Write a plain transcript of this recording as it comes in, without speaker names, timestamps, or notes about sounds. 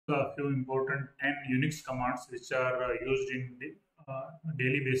a few important 10 Unix commands which are used in the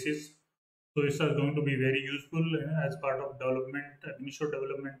daily basis. So these are going to be very useful as part of development, initial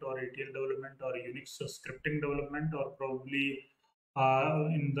development or ETL development or Unix scripting development or probably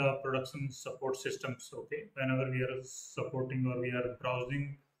in the production support systems. Okay, whenever we are supporting or we are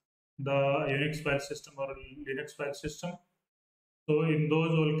browsing the Unix file system or Linux file system. So in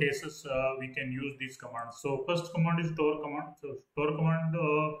those all cases, we can use these commands. So first command is tor command. So tor command,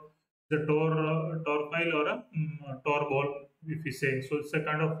 the tor file or a tor ball, if we say. So it's a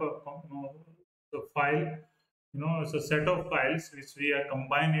kind of the file. It's a set of files which we are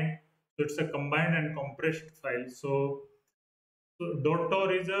combining. So it's a combined and compressed file. So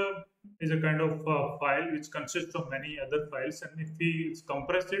 .tor is a kind of file which consists of many other files, and if we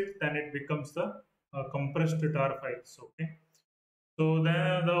compress it, then it becomes the compressed tar files. Okay. So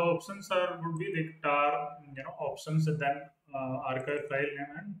then the options would be like tar, options, and then archive file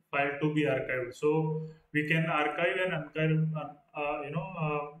name and file to be archived. So we can archive and archive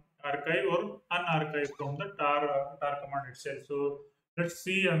or unarchive from the tar command itself. So let's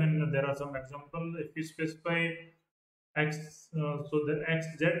see. I mean, there are some examples. If we specify X, so the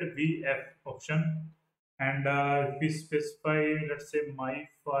XZVF option, and if we specify, let's say my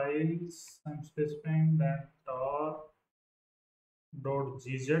files, I'm specifying that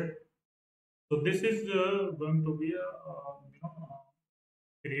tar.gz. So this is going to be a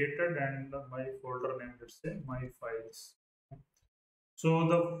created, and my folder name, let's say my files. So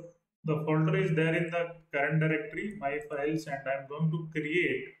the folder is there in the current directory, my files, and I'm going to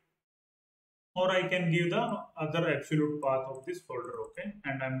create, or I can give the other absolute path of this folder. Okay,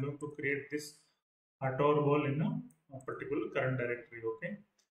 and I'm going to create this tor ball in a particular current directory. Okay,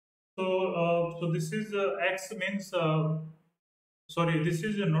 so this is X means sorry, this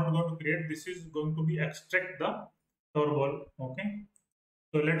is not going to create, this is going to be extract the tor ball. Okay,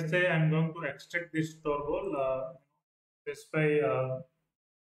 so let's say I'm going to extract this tor ball, specify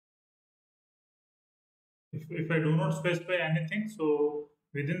if I do not specify anything, so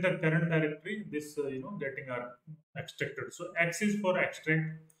within the current directory this getting extracted. So X is for extract,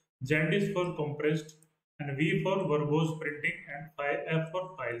 Z is for compressed, and V for verbose printing, and F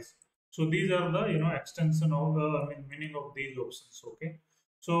for files. So these are the extension of meaning of these options. Okay,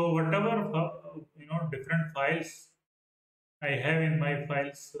 so whatever different files I have in my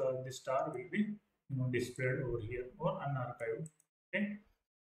files, this star will be displayed over here or unarchived. Okay.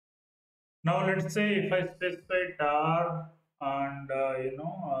 Now let's say if I specify tar and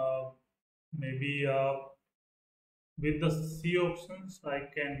maybe with the C options I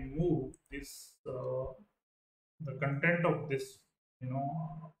can move this the content of this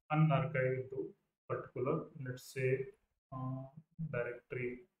unarchived to particular, let's say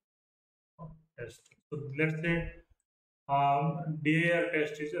directory of test. So let's say dir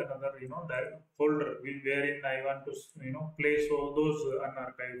test is another folder wherein I want to place all those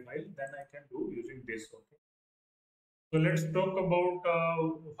unarchived files. Then I can do using this. Okay. So let's talk about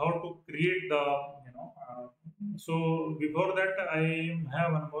how to create the so before that I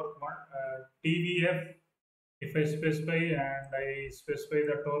have one more command, tvf. If I specify and I specify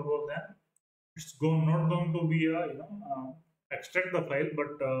the tor ball, then it's not going to be a extract the file,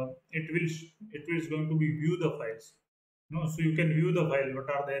 but it is going to be view the files. So you can view the file what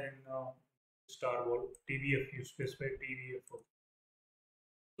are there in star ball tvf. You specify tvf.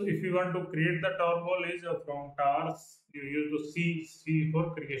 So if you want to create the tar ball is from tars, you use the C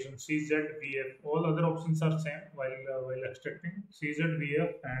for creation, czvf. All other options are same while extracting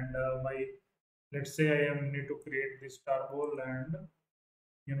czvf, and my, let's say I am need to create this tar ball, and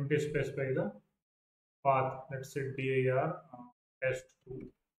you need to specify the path. Let's say dir test2.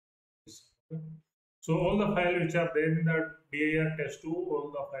 Okay. So all the files which are there in the dir test2,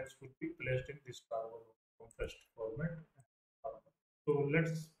 all the files will be placed in this tar ball compressed format. So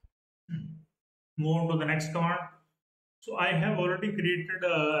let's move on to the next command. So I have already created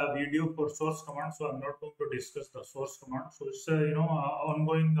a video for source command, so I'm not going to discuss the source command. So it's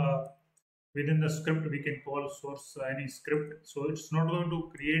ongoing within the script. We can call source any script. So it's not going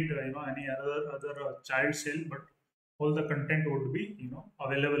to create any other child cell, but all the content would be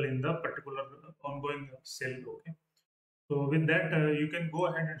available in the particular ongoing cell. Okay. So with that, you can go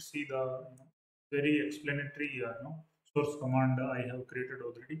ahead and see the very explanatory source command I have created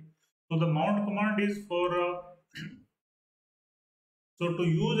already. So the mount command is for so to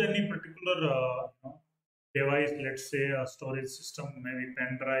use any particular device, let's say a storage system, maybe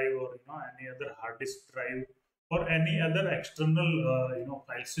pen drive or any other hard disk drive or any other external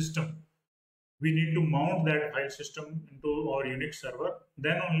file system, we need to mount that file system into our Unix server.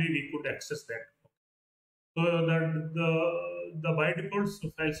 Then only we could access that. So that the by default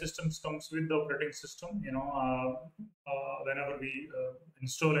file systems comes with the operating system. Whenever we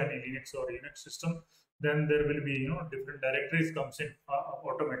install any Linux or Unix system, then there will be different directories comes in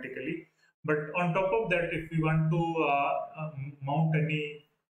automatically. But on top of that, if we want to mount any,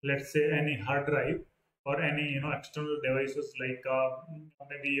 let's say, any hard drive or any external devices like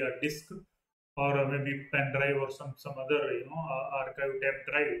maybe a disk or maybe pen drive or some other archive tape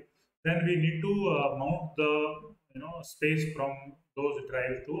drive, then we need to mount the space from those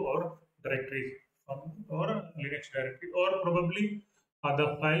drive to our directories or Linux directory, or probably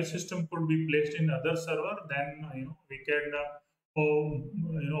the file system could be placed in other server. Then we can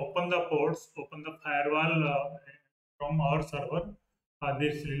open the ports, open the firewall from our server,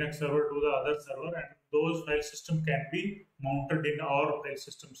 this Linux server to the other server, and those file system can be mounted in our file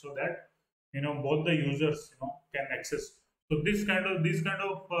system so that both the users can access. So these kind of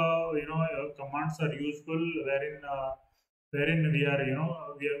commands are useful wherein we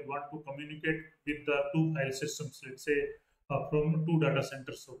want to communicate with the two file systems, let's say from two data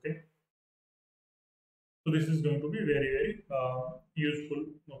centers. Okay, so this is going to be very, very useful.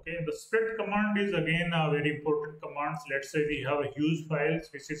 Okay, the split command is again a very important command. Let's say we have a huge files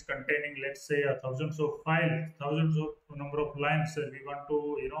which is containing, let's say, thousands of files, thousands of number of lines. We want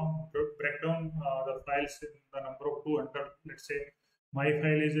to break down the files in the number of 200. Let's say my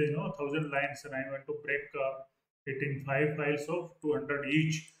file is 1,000 lines, and I want to break it in 5 files of 200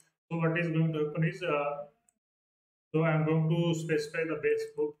 each. So what is going to happen is so I'm going to specify the base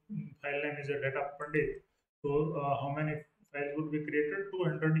book file name is a data pandit. So how many files would be created?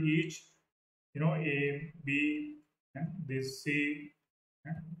 200 each. A, B, and this C,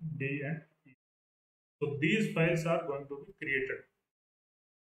 and D, and E. So these files are going to be created.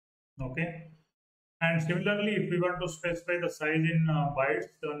 Okay. And similarly, if we want to specify the size in bytes,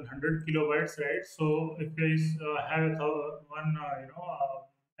 then 100 kilobytes, right? So if we have one,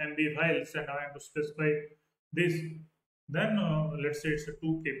 MB files, and I want to specify this, then let's say it's a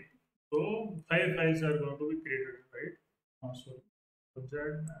 2 KB. So 5 files are going to be created, right? So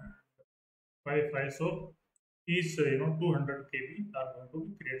subject and 5 files of each, 200 KB are going to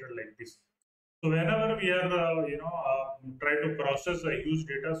be created like this. So whenever we are, try to process a huge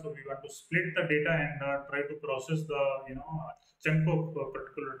data, so we want to split the data and try to process the, chunk of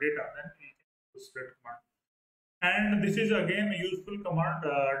particular data, then we can use split command. And this is again a useful command,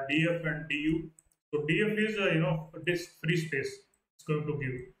 df and du. So df is, disk free space it's going to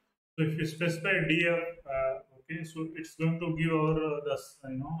give. So if you specify df, okay, so it's going to give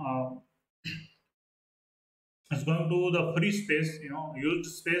our it's going to the free space, used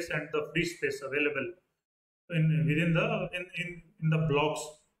space and the free space available within the in the blocks,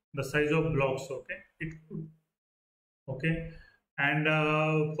 the size of blocks. Okay, it could, okay, and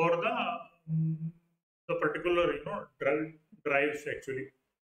for the particular drives actually.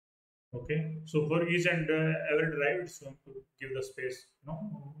 Okay, so for each and every drive, it's going to give the space.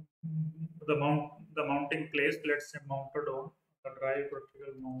 The mounting place. Let's say mounted on the drive,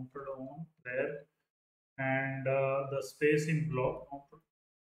 particular mounted on there, and the space in block.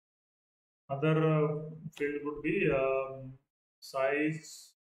 Other field would be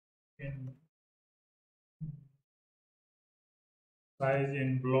size in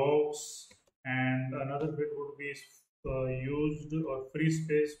blocks, and another field would be used or free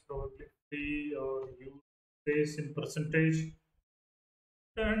space, probably free or used space in percentage,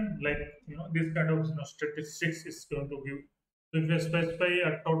 and like this kind of statistics is going to give. So if you specify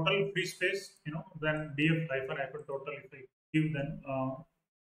a total free space, then df hyphen total, if I give, then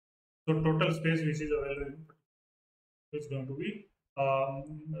so total space which is available is going to be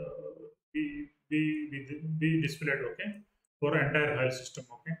be displayed, okay, for entire file system.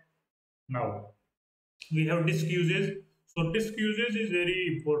 Okay, now we have disk usage. So disk usage is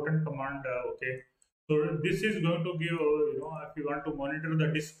very important command. Okay, so this is going to give if you want to monitor the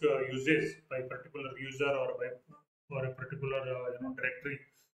disk usage by particular user or by for a particular directory.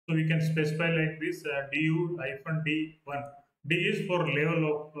 So we can specify like this, du hyphen d1. D is for level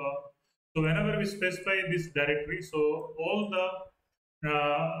of. So whenever we specify this directory, so all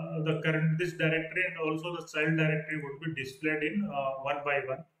the current this directory and also the child directory would be displayed in one by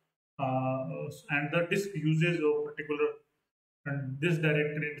one, and the disk usage of particular and this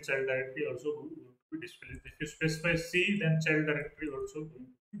directory and child directory also going to be displayed. If you specify C, then child directory also going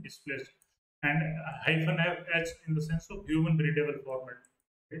to be displayed, and hyphen H in the sense of human readable format,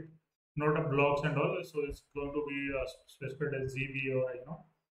 right? Not a blocks and all. So it's going to be specified as GB or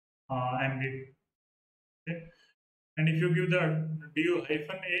MB. Okay. And if you give the du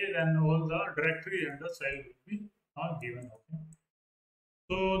hyphen A, then all the directory and the child will be given. Okay.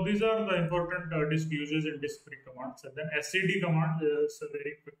 So these are the important disk users and disk free commands. And then SCD command is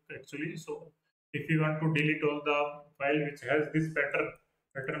very quick actually. So if you want to delete all the file which has this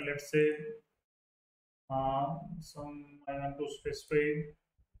pattern, let's say some I want to specify,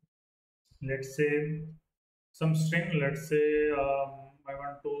 let's say some string. Let's say I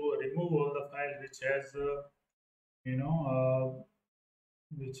want to remove all the file which has you know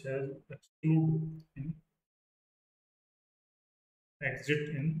which has exclude in exit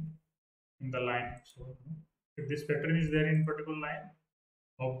in the line. So if this pattern is there in particular line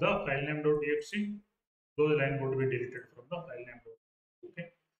of the file name.txt, those line would be deleted from the file name. Okay.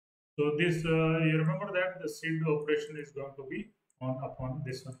 So this you remember that the seed operation is going to be on upon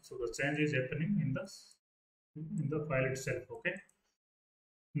this one. So the change is happening in the file itself. Okay.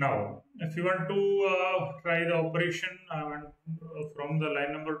 Now, if you want to try the operation from the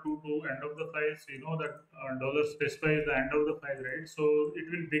line number 2 to end of the file, so you know that dollar specifies the end of the file, right? So it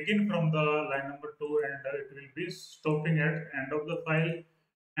will begin from the line number 2 and it will be stopping at end of the file,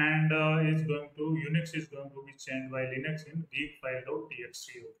 and is going to Unix is going to be changed by Linux in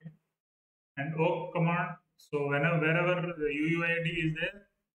geekfile.txt. Okay, and awk command. So wherever the UUID is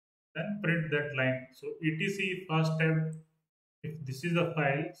there, then print that line. So etc first tab, if this is a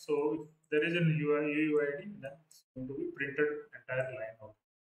file, so if there is an UUID, then it's going to be printed entire line out.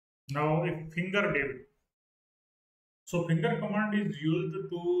 Now, if finger David, so finger command is used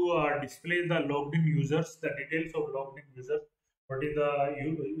to display the logged in users, the details of logged in users. What is the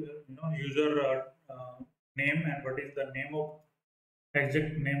user name and what is the name of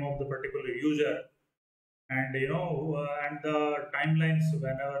exact name of the particular user, and and the timelines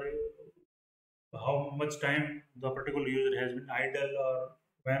whenever how much time the particular user has been idle or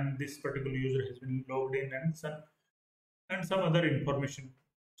when this particular user has been logged in, and some other information.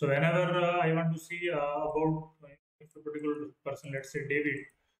 So whenever I want to see about if a particular person, let's say David,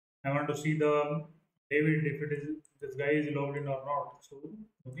 I want to see the David if it is this guy is logged in or not. So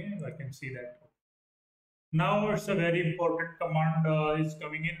okay, I can see that. Now it's a very important command is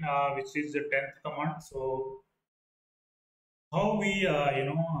coming in, which is the 10th command. So how we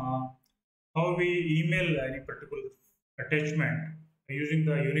how we email any particular attachment using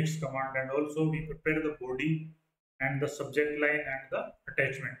the Unix command, and also we prepare the body and the subject line and the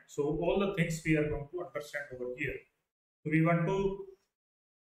attachment. So all the things we are going to understand over here. So we want to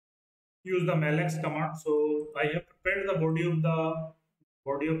use the malx command. So I have prepared the body of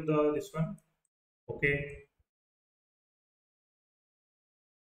the this one. Okay,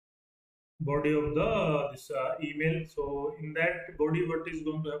 body of the this email. So in that body, what is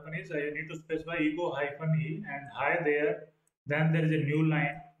going to happen is I need to specify echo hyphen e and hi there. Then there is a new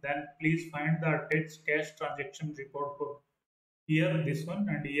line. Then please find the attached cache transaction report for here, this one,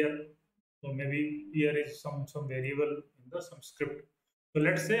 and here. So maybe here is some variable in the some script. So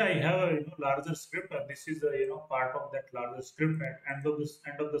let's say I have a larger script, and this is the part of that larger script. At end of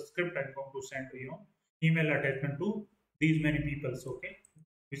the script, I'm going to send email attachment to these many people. So, okay,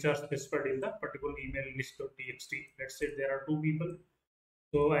 which are specified in the particular email list.txt. Let's say there are two people,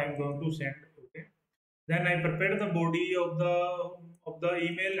 so I am going to send. Okay, then I prepare the body of the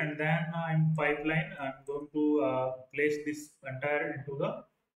email, and then I'm pipeline. I'm going to place this entire into the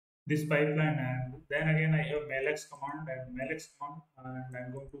this pipeline, and then again I have malx command, and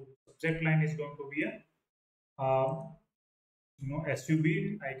I'm going to subject line is going to be a sub.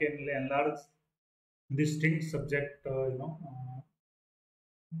 I can enlarge this string subject.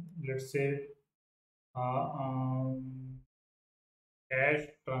 Let's say uh, um, cache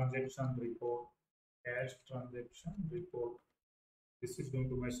transaction report. Cache transaction report. This is going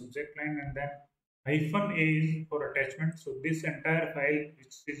to my subject line, and then hyphen a is for attachment. So this entire file,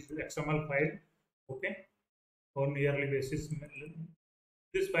 which is XML file, okay, on yearly basis,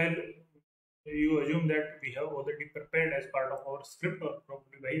 this file you assume that we have already prepared as part of our script or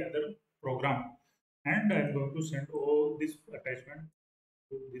probably by other program, and I'm going to send all this attachment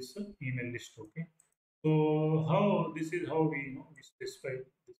to this email list. Okay, so how this is how we specify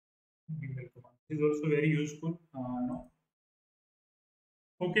this email command. This is also very useful.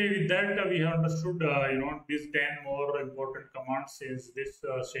 Okay, with that we have understood these 10 more important commands in this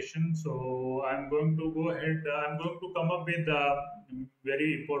session. So I'm going to go ahead. I'm going to come up with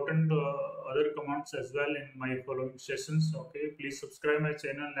very important other commands as well in my following sessions. Okay, please subscribe my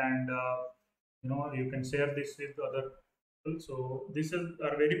channel, and you can share this with other people. So these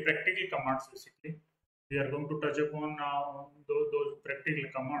are very practical commands basically. We are going to touch upon those practical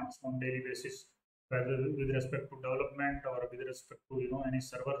commands on daily basis, whether with respect to development or with respect to any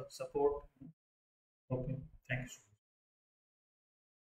server support. Okay, thanks.